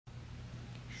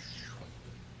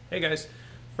Hey guys,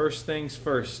 first things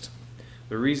first.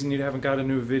 The reason you haven't got a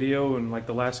new video in like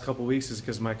the last couple weeks is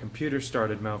because my computer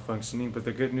started malfunctioning, but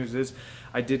the good news is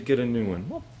I did get a new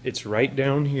one. It's right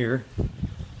down here.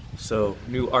 So,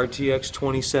 new RTX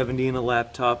 2070 and a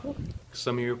laptop.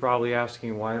 Some of you are probably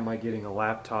asking, why am I getting a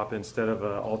laptop instead of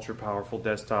an ultra powerful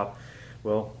desktop?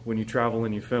 Well, when you travel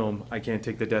and you film, I can't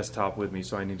take the desktop with me,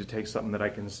 so I need to take something that I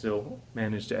can still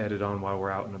manage to edit on while we're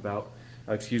out and about.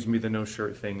 Excuse me the no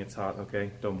shirt thing, it's hot, okay?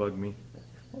 Don't bug me.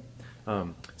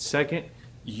 Second,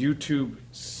 YouTube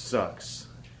sucks.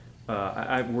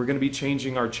 We're going to be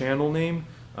changing our channel name.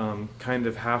 Kind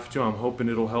of have to. I'm hoping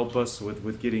it'll help us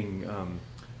with getting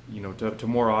you know, to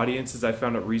more audiences. I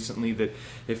found out recently that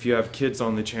if you have kids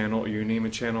on the channel, or you name a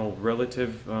channel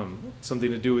relative,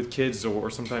 something to do with kids or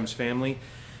sometimes family,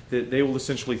 that they will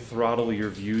essentially throttle your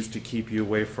views to keep you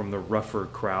away from the rougher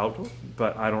crowd.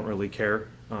 But I don't really care.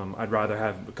 I'd rather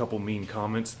have a couple mean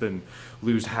comments than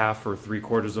lose half or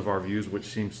 3/4 of our views, which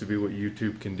seems to be what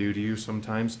YouTube can do to you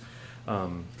sometimes.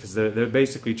 Because they're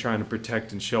basically trying to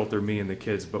protect and shelter me and the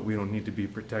kids, but we don't need to be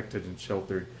protected and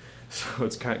sheltered. So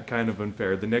it's kind of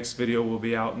unfair. The next video will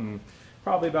be out in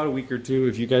probably about a week or two,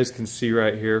 if you guys can see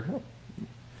right here.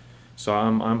 So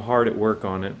I'm hard at work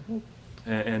on it.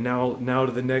 And now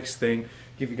to the next thing.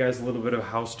 Give you guys a little bit of a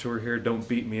house tour here. Don't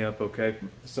beat me up, okay?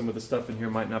 Some of the stuff in here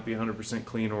might not be 100%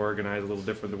 clean or organized, a little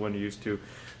different than what you're used to,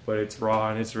 but it's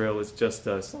raw and it's real. It's just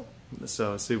us.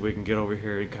 So see if we can get over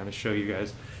here and kind of show you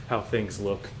guys how things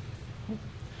look.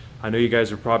 I know you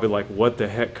guys are probably like, what the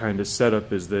heck kind of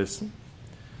setup is this?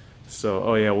 So,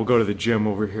 oh yeah, we'll go to the gym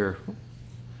over here.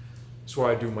 That's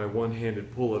where I do my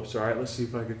one-handed pull-ups. All right, let's see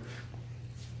if I can.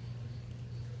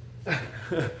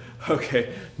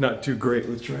 Okay, not too great.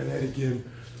 Let's try that again.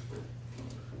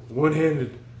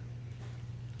 One-handed.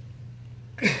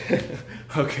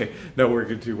 Okay, not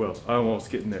working too well. I'm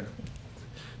almost getting there.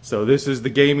 So this is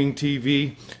the gaming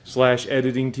TV /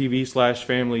 editing TV /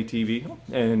 family TV.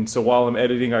 And so while I'm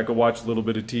editing, I could watch a little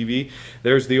bit of TV.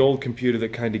 There's the old computer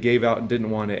that kind of gave out and didn't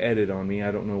want to edit on me.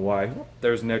 I don't know why.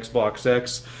 There's an Xbox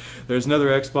X. There's another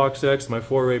Xbox X, my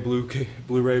 4-way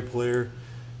Blu-ray player.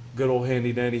 Good old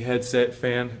handy dandy headset,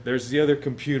 fan. There's the other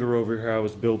computer over here I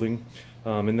was building.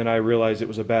 And then I realized it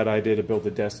was a bad idea to build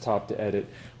a desktop to edit.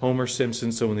 Homer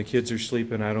Simpson, so when the kids are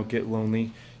sleeping, I don't get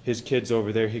lonely. His kids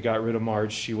over there, he got rid of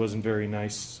Marge. She wasn't very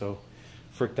nice, so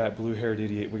frick that blue-haired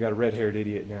idiot. We got a red-haired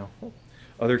idiot now.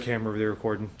 Other camera over there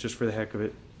recording, just for the heck of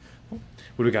it. What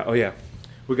do we got? Oh yeah,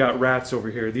 we got rats over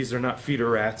here. These are not feeder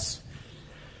rats.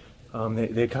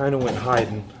 They kind of went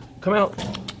hiding. Come out.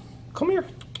 Come here.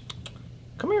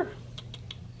 Come here.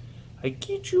 I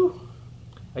get you.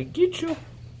 I get you.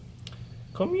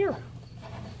 Come here.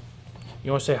 You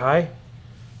want to say hi?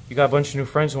 You got a bunch of new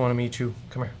friends who want to meet you.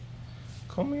 Come here.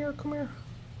 Come here, come here.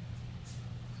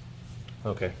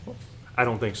 Okay, I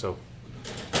don't think so.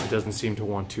 It doesn't seem to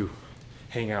want to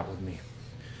hang out with me.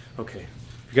 Okay,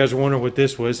 if you guys are wondering what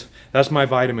this was, that's my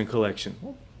vitamin collection.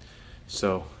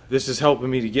 So this is helping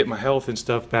me to get my health and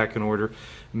stuff back in order.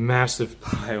 Massive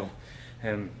pile.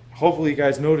 And hopefully you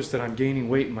guys noticed that I'm gaining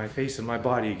weight in my face and my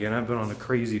body again. I've been on a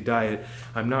crazy diet.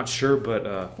 I'm not sure,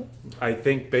 but I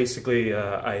think basically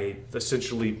I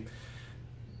essentially,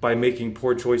 by making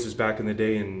poor choices back in the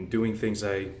day and doing things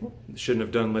I shouldn't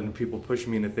have done, letting people push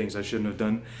me into things I shouldn't have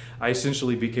done, I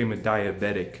essentially became a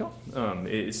diabetic.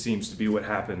 It seems to be what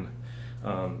happened.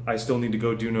 I still need to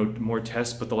go do no more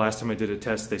tests, but the last time I did a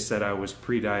test, they said I was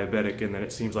pre-diabetic, and then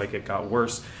it seems like it got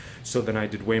worse. So then I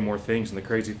did way more things, and the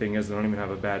crazy thing is I don't even have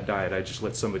a bad diet. I just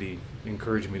let somebody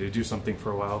encourage me to do something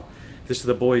for a while. This is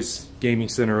the boys' gaming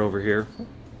center over here.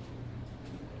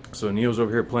 So Neil's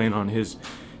over here playing on his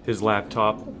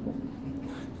laptop.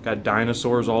 Got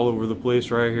dinosaurs all over the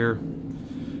place right here.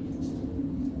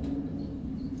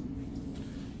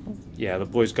 Yeah, the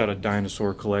boys got a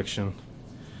dinosaur collection.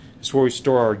 It's where we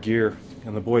store our gear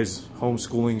and the boys'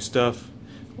 homeschooling stuff.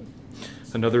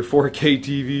 Another 4K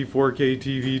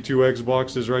TV, 2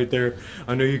 Xboxes right there.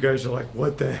 I know you guys are like,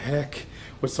 what the heck?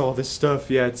 What's all this stuff?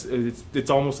 Yeah, it's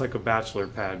almost like a bachelor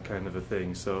pad kind of a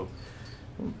thing. So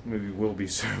maybe we'll be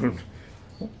soon.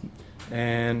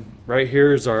 And right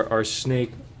here is our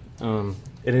snake. It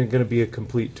ain't gonna be a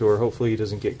complete tour. Hopefully he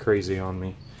doesn't get crazy on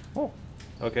me. Oh,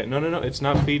 okay. No, it's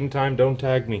not feeding time. Don't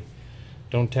tag me.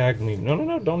 Don't tag me.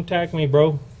 No, don't tag me,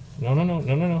 bro. No.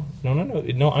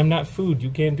 No, I'm not food. You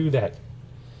can't do that.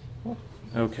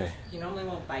 Okay. He normally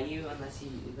won't bite you unless he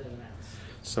lives in a house.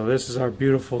 So this is our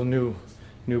beautiful new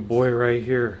boy right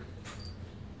here.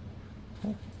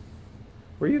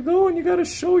 Where you going? You gotta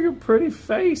show your pretty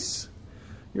face.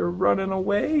 You're running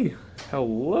away.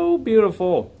 Hello,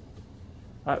 beautiful.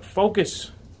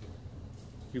 Focus.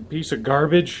 You piece of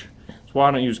garbage. That's why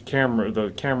I don't use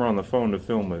the camera on the phone to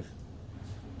film with.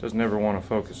 Doesn't ever want to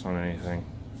focus on anything.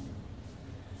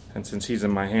 And since he's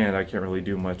in my hand, I can't really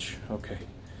do much. Okay.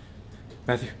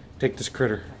 Matthew, take this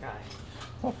critter.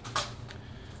 Oh.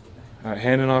 Alright,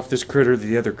 handing off this critter to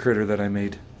the other critter that I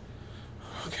made.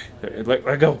 Okay,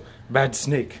 let go. Bad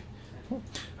snake.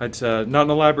 It's not an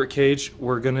elaborate cage.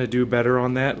 We're going to do better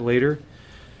on that later.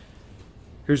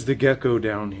 Here's the gecko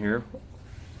down here.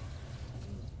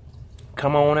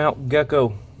 Come on out,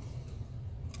 gecko.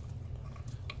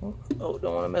 Oh,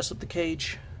 don't want to mess up the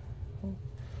cage.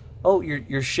 Oh,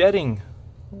 you're shedding.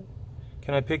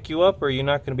 Can I pick you up, or are you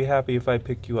not going to be happy if I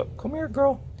pick you up? Come here,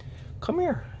 girl. Come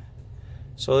here.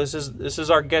 So this is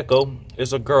our gecko.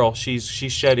 It's a girl. She's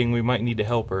shedding. We might need to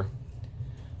help her.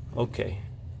 Okay.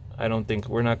 I don't think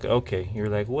we're not. Okay. You're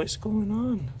like, what's going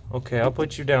on? Okay, I'll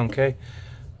put you down. Okay.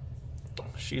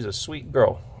 She's a sweet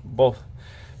girl. Both.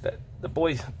 The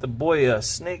boy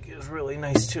snake is really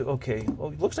nice too. Okay.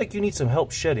 Oh, it looks like you need some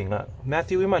help shedding.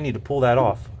 Matthew, we might need to pull that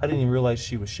off. I didn't even realize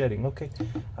she was shedding. Okay.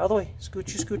 Out of the way.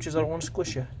 Scooches, scooches. I don't want to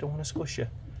squish you. Don't want to squish you.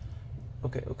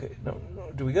 Okay. Okay. No.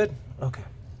 Do we good? Okay.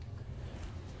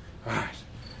 Alright.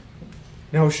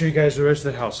 Now I'll show you guys the rest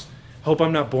of the house. Hope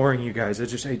I'm not boring you guys.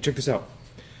 Hey, check this out.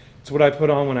 It's what I put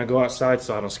on when I go outside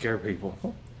so I don't scare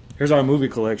people. Here's our movie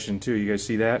collection too. You guys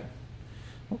see that?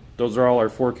 Those are all our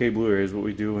 4K Blu-rays, what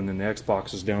we do, and then the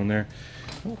Xbox is down there.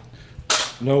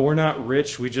 No, we're not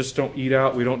rich. We just don't eat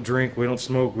out. We don't drink. We don't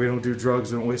smoke. We don't do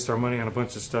drugs. We don't waste our money on a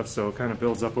bunch of stuff, so it kind of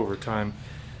builds up over time.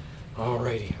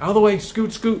 Alrighty. Out of the way.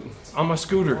 Scoot, scoot. On my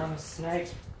scooter. I'm a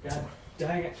snake. God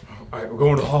dang it. Alright, we're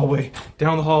going to the hallway.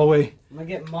 Down the hallway. I'm gonna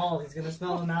get mauled. He's gonna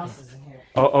smell the mouses in here.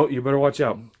 Oh, you better watch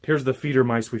out. Here's the feeder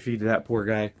mice we feed to that poor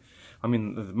guy. I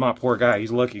mean, my poor guy. He's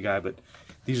a lucky guy, but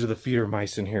these are the feeder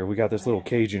mice in here. We got this little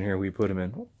cage in here we put them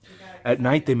in. At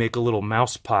night, they make a little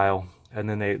mouse pile, and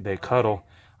then they cuddle.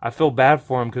 I feel bad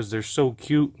for them because they're so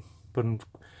cute,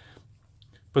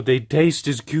 but they taste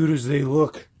as cute as they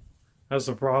look. That's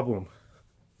the problem.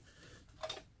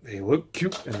 They look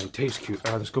cute, and they taste cute.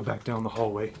 All right, let's go back down the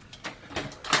hallway.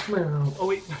 Oh,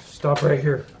 wait. Stop right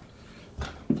here.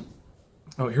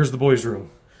 Oh, here's the boys' room.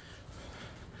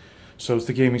 So it's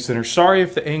the gaming center. Sorry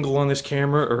if the angle on this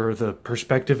camera or the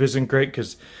perspective isn't great,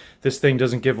 because this thing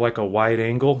doesn't give like a wide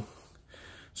angle.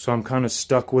 So I'm kind of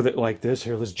stuck with it like this.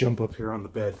 Here, let's jump up here on the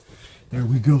bed. There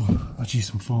we go. Oh,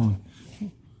 geez, I'm falling.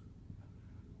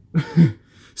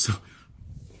 So,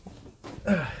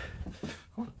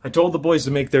 I told the boys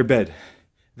to make their bed.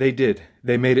 They did.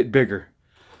 They made it bigger.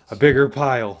 A bigger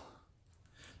pile.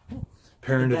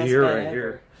 Parent of the year right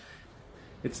here.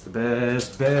 It's the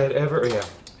best bed ever. Yeah.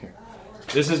 Here.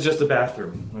 This is just a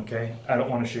bathroom, okay? I don't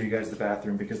want to show you guys the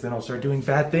bathroom because then I'll start doing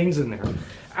bad things in there.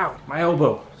 Ow, my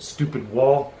elbow. Stupid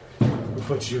wall. Who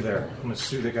put you there? I'm going to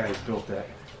sue the guy who built that.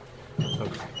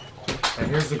 Okay. And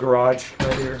here's the garage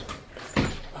right here.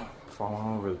 Oh, falling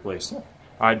all over the place.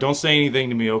 Alright, don't say anything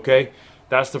to me, okay?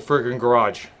 That's the friggin'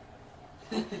 garage.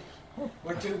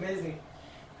 We're too busy.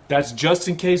 That's just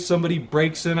in case somebody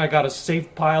breaks in. I got a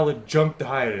safe pile of junk to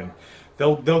hide in.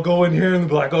 They'll go in here and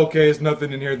be like, okay, there's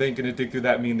nothing in here. They ain't gonna dig through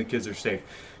that. Me and the kids are safe.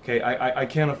 Okay, I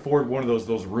can't afford one of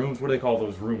those rooms. What do they call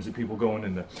those rooms that people go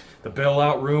in the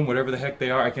bailout room, whatever the heck they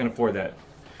are? I can't afford that.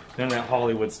 None of that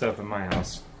Hollywood stuff in my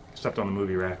house, except on the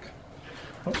movie rack.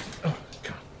 Oh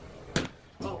God!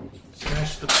 Oh,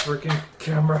 smash the freaking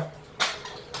camera.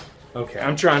 Okay,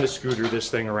 I'm trying to scooter this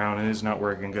thing around and it's not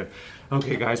working good.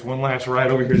 Okay, guys, one last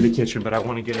ride over here to the kitchen, but I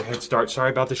want to get a head start.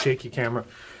 Sorry about the shaky camera.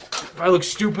 If I look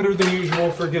stupider than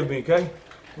usual, forgive me, okay?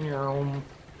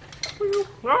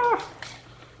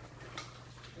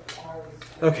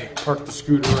 Okay, park the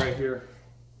scooter right here.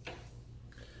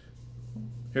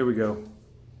 Here we go.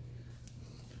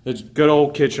 It's good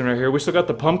old kitchen right here. We still got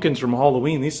the pumpkins from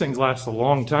Halloween. These things last a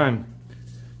long time.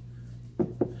 I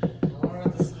wonder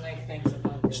what the snake thinks of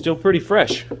pumpkins. Still pretty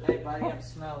fresh. Hey, buddy, have a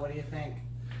smell. What do you think?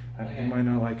 I might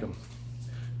not like them.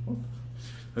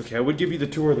 Okay, I would give you the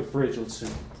tour of the fridge. Let's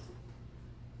see.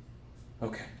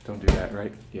 Okay, don't do that,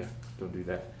 right? Yeah, don't do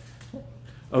that.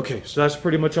 Okay, so that's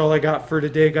pretty much all I got for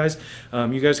today, guys.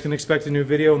 You guys can expect a new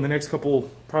video in the next probably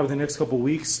the next couple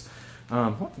weeks,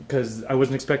 because I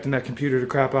wasn't expecting that computer to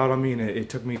crap out on me, and it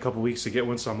took me a couple weeks to get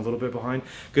one, so I'm a little bit behind.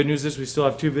 Good news is we still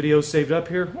have 2 videos saved up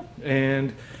here,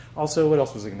 and also, what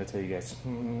else was I going to tell you guys?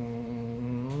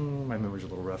 My memory's a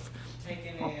little rough.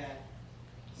 Taking a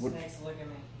snake's looking at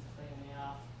me, cleaning me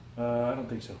off. I don't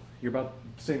think so. You're about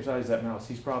the same size as that mouse.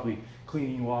 He's probably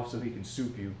cleaning you off so he can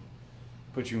soup you.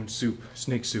 Put you in soup.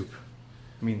 Snake soup.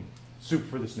 I mean, soup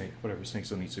for the snake. Whatever. Snakes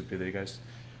don't eat soup, do they, guys?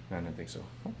 No, I don't think so.